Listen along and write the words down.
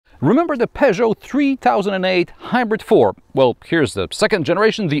Remember the Peugeot 3008 Hybrid 4? Well, here's the second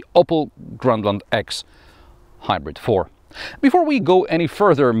generation, the Opel Grandland X Hybrid 4. Before we go any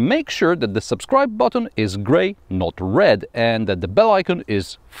further, make sure that the subscribe button is grey, not red, and that the bell icon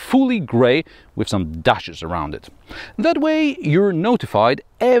is fully grey with some dashes around it. That way you're notified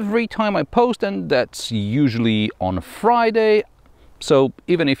every time I post, and that's usually on Friday. So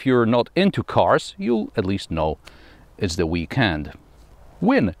even if you're not into cars, you'll at least know it's the weekend.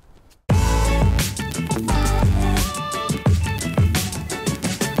 Win!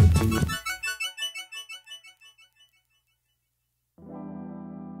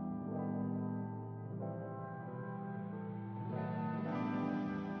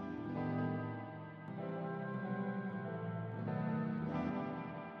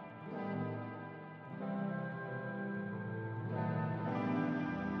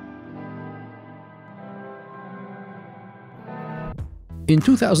 In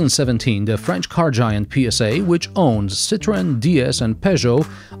 2017, the French car giant PSA, which owns Citroen, DS and Peugeot,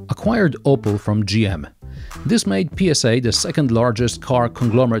 acquired Opel from GM. This made PSA the second largest car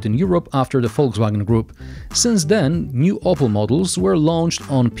conglomerate in Europe after the Volkswagen Group. Since then, new Opel models were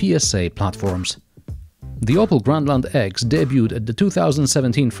launched on PSA platforms. The Opel Grandland X debuted at the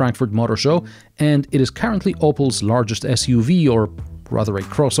 2017 Frankfurt Motor Show, and it is currently Opel's largest SUV, or rather a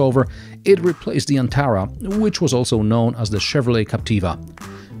crossover. It replaced the Antara, which was also known as the Chevrolet Captiva.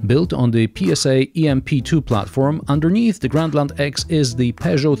 Built on the PSA EMP2 platform, underneath the Grandland X is the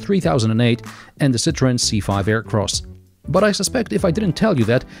Peugeot 3008 and the Citroen C5 Aircross. But I suspect if I didn't tell you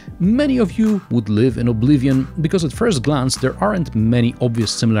that, many of you would live in oblivion, because at first glance there aren't many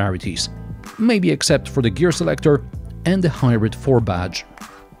obvious similarities. Maybe except for the gear selector and the Hybrid 4 badge.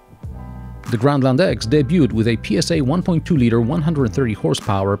 The Grandland X debuted with a PSA 1.2-litre 130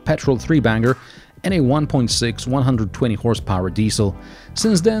 horsepower petrol 3-banger and a 1.6 120 horsepower diesel.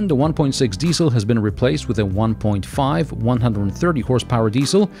 Since then, the 1.6 diesel has been replaced with a 1.5 130 horsepower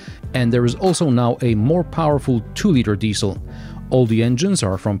diesel, and there is also now a more powerful 2-litre diesel. All the engines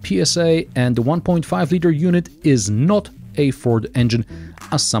are from PSA, and the 1.5-litre unit is not a Ford engine,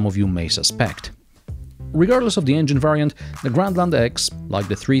 as some of you may suspect. Regardless of the engine variant, the Grandland X, like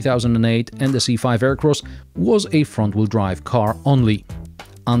the 3008 and the C5 Aircross, was a front-wheel drive car only,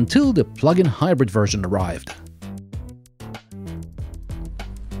 until the plug-in hybrid version arrived.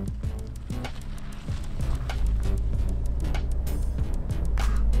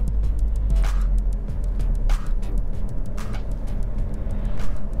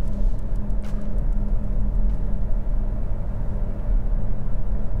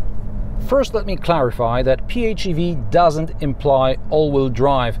 First, let me clarify that PHEV doesn't imply all-wheel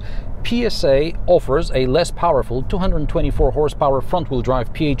drive. PSA offers a less powerful 224 horsepower front-wheel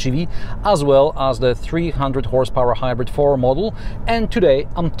drive PHEV, as well as the 300 horsepower Hybrid 4 model, and today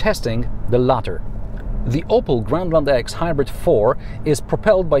I'm testing the latter. The Opel Grandland X Hybrid 4 is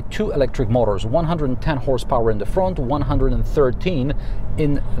propelled by two electric motors, 110 horsepower in the front, 113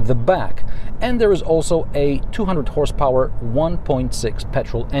 in the back. And there is also a 200 horsepower 1.6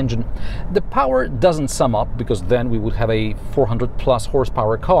 petrol engine. The power doesn't sum up, because then we would have a 400 plus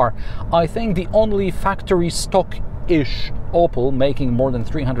horsepower car. I think the only factory stock-ish Opel making more than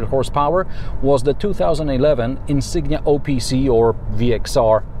 300 horsepower was the 2011 Insignia OPC or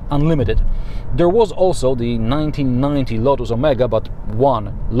VXR Unlimited. There was also the 1990 Lotus Omega, but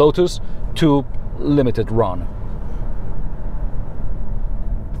one Lotus, two limited run.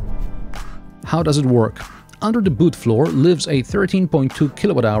 How does it work? Under the boot floor lives a 13.2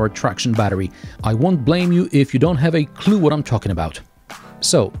 kWh traction battery. I won't blame you if you don't have a clue what I'm talking about.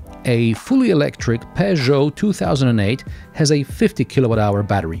 So, a fully electric Peugeot 2008 has a 50 kWh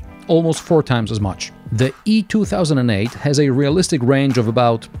battery, almost 4 times as much. The E2008 has a realistic range of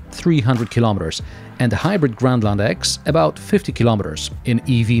about 300 kilometers, and the Hybrid Grandland X about 50 kilometers in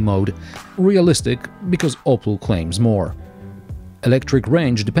EV mode. Realistic because Opel claims more. Electric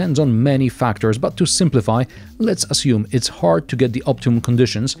range depends on many factors, but to simplify, let's assume it's hard to get the optimum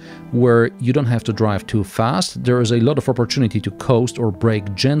conditions, where you don't have to drive too fast, there is a lot of opportunity to coast or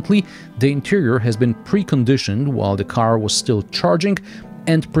brake gently, the interior has been preconditioned while the car was still charging,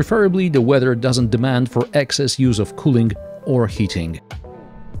 and preferably the weather doesn't demand for excess use of cooling or heating.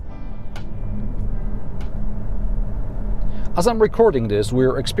 As I'm recording this,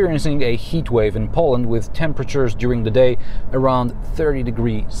 we're experiencing a heat wave in Poland with temperatures during the day around 30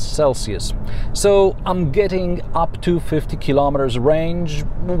 degrees Celsius. So I'm getting up to 50 kilometers range,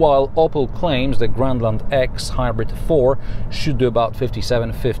 while Opel claims the Grandland X Hybrid 4 should do about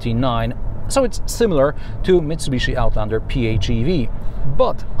 57-59. So it's similar to Mitsubishi Outlander PHEV.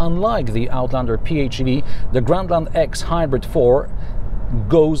 But unlike the Outlander PHEV, the Grandland X Hybrid 4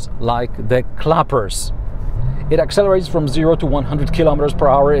 goes like the clappers. It accelerates from 0 to 100 kilometers per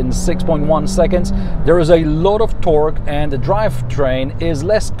hour in 6.1 seconds. There is a lot of torque, and the drivetrain is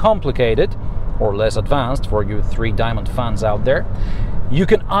less complicated or less advanced for you 3-diamond fans out there. You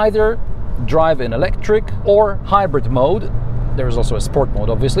can either drive in electric or hybrid mode. There is also a sport mode,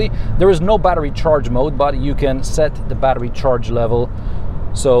 obviously. There is no battery charge mode, but you can set the battery charge level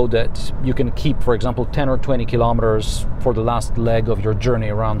so that you can keep, for example, 10 or 20 kilometers for the last leg of your journey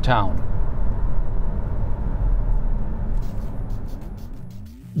around town.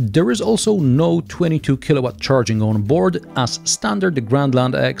 There is also no 22 kilowatt charging on board. As standard, the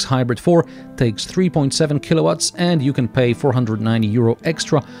Grandland X Hybrid4 takes 3.7 kilowatts, and you can pay €490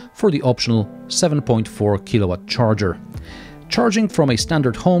 extra for the optional 7.4 kilowatt charger. Charging from a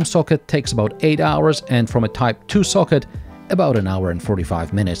standard home socket takes about 8 hours, and from a Type 2 socket about an hour and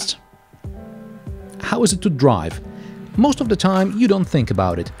 45 minutes. How is it to drive? Most of the time you don't think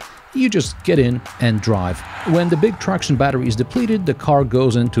about it. You just get in and drive. When the big traction battery is depleted, the car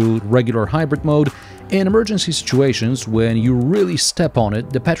goes into regular hybrid mode. In emergency situations, when you really step on it,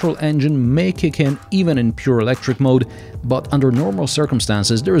 the petrol engine may kick in even in pure electric mode, but under normal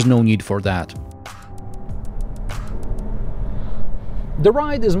circumstances there is no need for that. The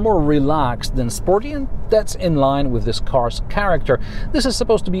ride is more relaxed than sporty, and that's in line with this car's character. This is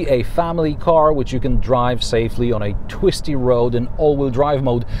supposed to be a family car which you can drive safely on a twisty road in all-wheel drive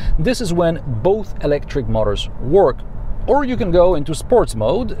mode. This is when both electric motors work. Or you can go into sports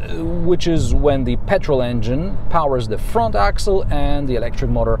mode, which is when the petrol engine powers the front axle and the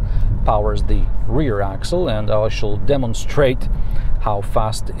electric motor powers the rear axle, and I shall demonstrate how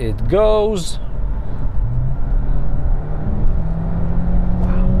fast it goes.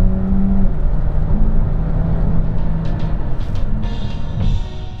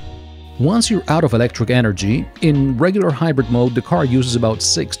 Once you're out of electric energy, in regular hybrid mode the car uses about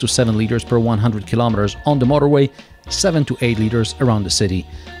 6 to 7 liters per 100 kilometers on the motorway, 7 to 8 liters around the city.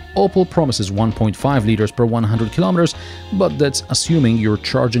 Opel promises 1.5 liters per 100 kilometers, but that's assuming you're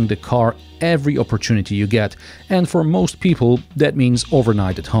charging the car every opportunity you get, and for most people that means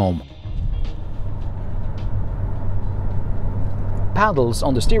overnight at home. Paddles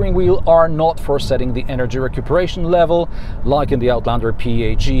on the steering wheel are not for setting the energy recuperation level like in the Outlander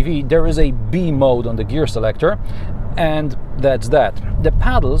PHEV. There is a B mode on the gear selector, and that's that. The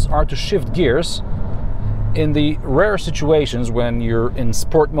paddles are to shift gears in the rare situations when you're in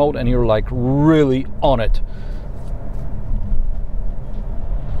sport mode and you're like really on it.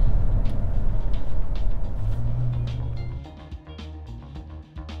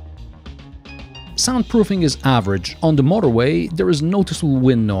 Soundproofing is average. On the motorway, there is noticeable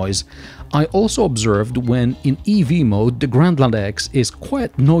wind noise. I also observed when in EV mode, the Grandland X is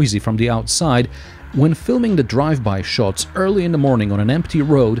quite noisy from the outside. When filming the drive-by shots early in the morning on an empty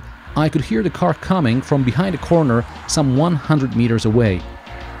road, I could hear the car coming from behind a corner some 100 meters away.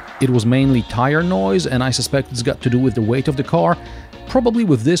 It was mainly tire noise, and I suspect it's got to do with the weight of the car. Probably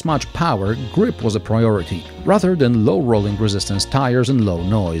with this much power, grip was a priority, rather than low rolling resistance tires and low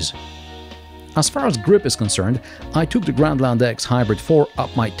noise. As far as grip is concerned, I took the Grandland X Hybrid4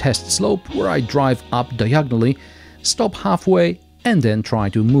 up my test slope, where I drive up diagonally, stop halfway and then try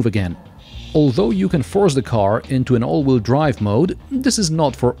to move again. Although you can force the car into an all-wheel drive mode, this is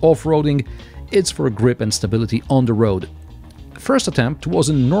not for off-roading, it's for grip and stability on the road. First attempt was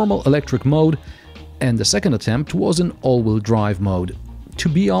in normal electric mode, and the second attempt was in all-wheel drive mode. To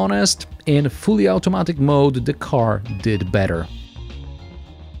be honest, in fully automatic mode the car did better.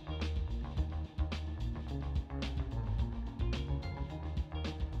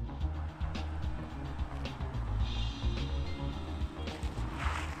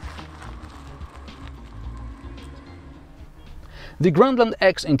 The Grandland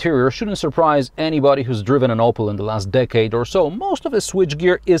X interior shouldn't surprise anybody who's driven an Opel in the last decade or so. Most of the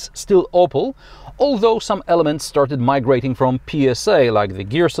switchgear is still Opel, although some elements started migrating from PSA, like the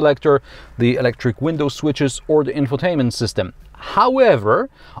gear selector, the electric window switches or the infotainment system. However,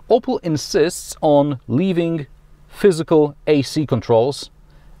 Opel insists on leaving physical AC controls,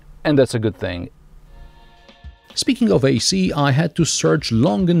 and that's a good thing. Speaking of AC, I had to search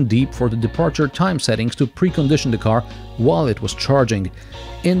long and deep for the departure time settings to precondition the car while it was charging.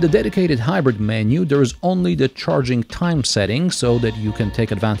 In the dedicated hybrid menu, there is only the charging time setting so that you can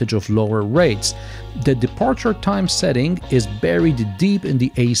take advantage of lower rates. The departure time setting is buried deep in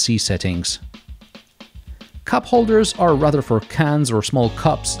the AC settings. Cup holders are rather for cans or small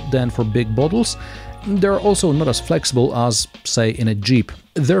cups than for big bottles. They're also not as flexible as, say, in a Jeep.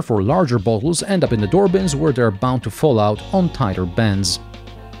 Therefore, larger bottles end up in the door bins where they're bound to fall out on tighter bends.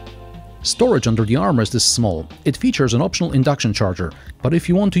 Storage under the armrest is small. It features an optional induction charger, but if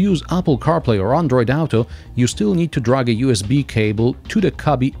you want to use Apple CarPlay or Android Auto, you still need to drag a USB cable to the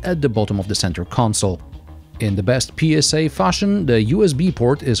cubby at the bottom of the center console. In the best PSA fashion, the USB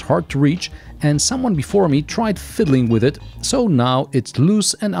port is hard to reach, and someone before me tried fiddling with it, so now it's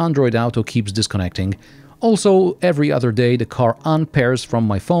loose and Android Auto keeps disconnecting. Also, every other day the car unpairs from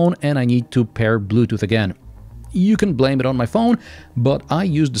my phone and I need to pair Bluetooth again. You can blame it on my phone, but I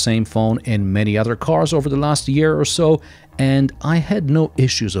used the same phone in many other cars over the last year or so, and I had no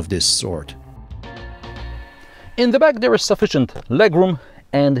issues of this sort. In the back there is sufficient legroom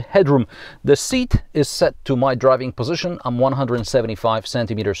and headroom. The seat is set to my driving position. I'm 175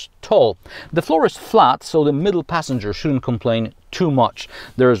 centimeters tall. The floor is flat, so the middle passenger shouldn't complain too much.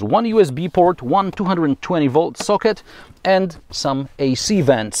 There's one USB port, one 220-volt socket, and some AC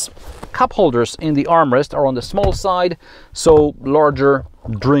vents. Cup holders in the armrest are on the small side, so larger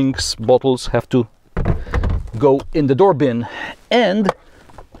drinks bottles have to go in the door bin. And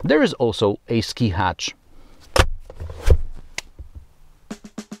there is also a ski hatch.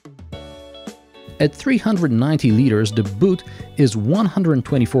 At 390 liters, the boot is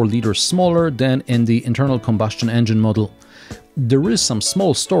 124 liters smaller than in the internal combustion engine model. There is some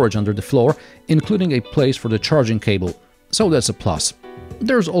small storage under the floor, including a place for the charging cable, so that's a plus.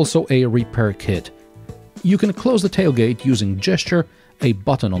 There's also a repair kit. You can close the tailgate using gesture, a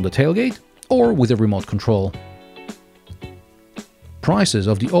button on the tailgate, or with a remote control. Prices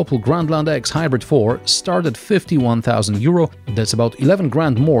of the Opel Grandland X Hybrid4 start at €51,000, that's about 11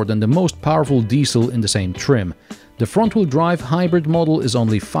 grand more than the most powerful diesel in the same trim. The front-wheel drive hybrid model is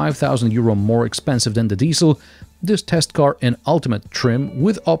only €5,000 more expensive than the diesel. This test car in ultimate trim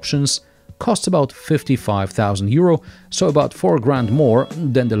with options costs about €55,000, so about 4 grand more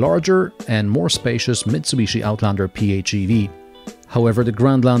than the larger and more spacious Mitsubishi Outlander PHEV. However, the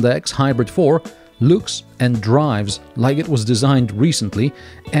Grandland X Hybrid4 looks and drives like it was designed recently,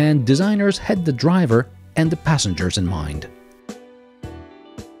 and designers had the driver and the passengers in mind.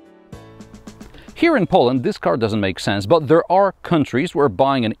 Here in Poland, this car doesn't make sense, but there are countries where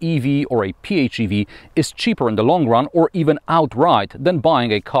buying an EV or a PHEV is cheaper in the long run, or even outright, than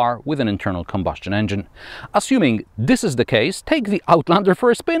buying a car with an internal combustion engine. Assuming this is the case, take the Outlander for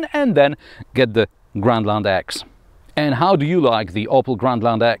a spin and then get the Grandland X. And how do you like the Opel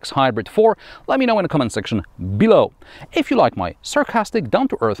Grandland X Hybrid4? Let me know in the comment section below. If you like my sarcastic,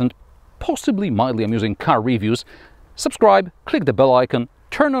 down-to-earth and possibly mildly amusing car reviews, subscribe, click the bell icon,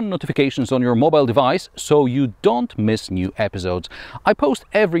 turn on notifications on your mobile device so you don't miss new episodes. I post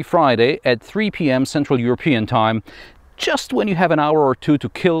every Friday at 3 p.m. Central European Time, just when you have an hour or two to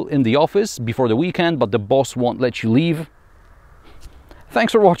kill in the office before the weekend, but the boss won't let you leave.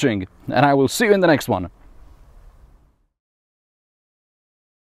 Thanks for watching, and I will see you in the next one.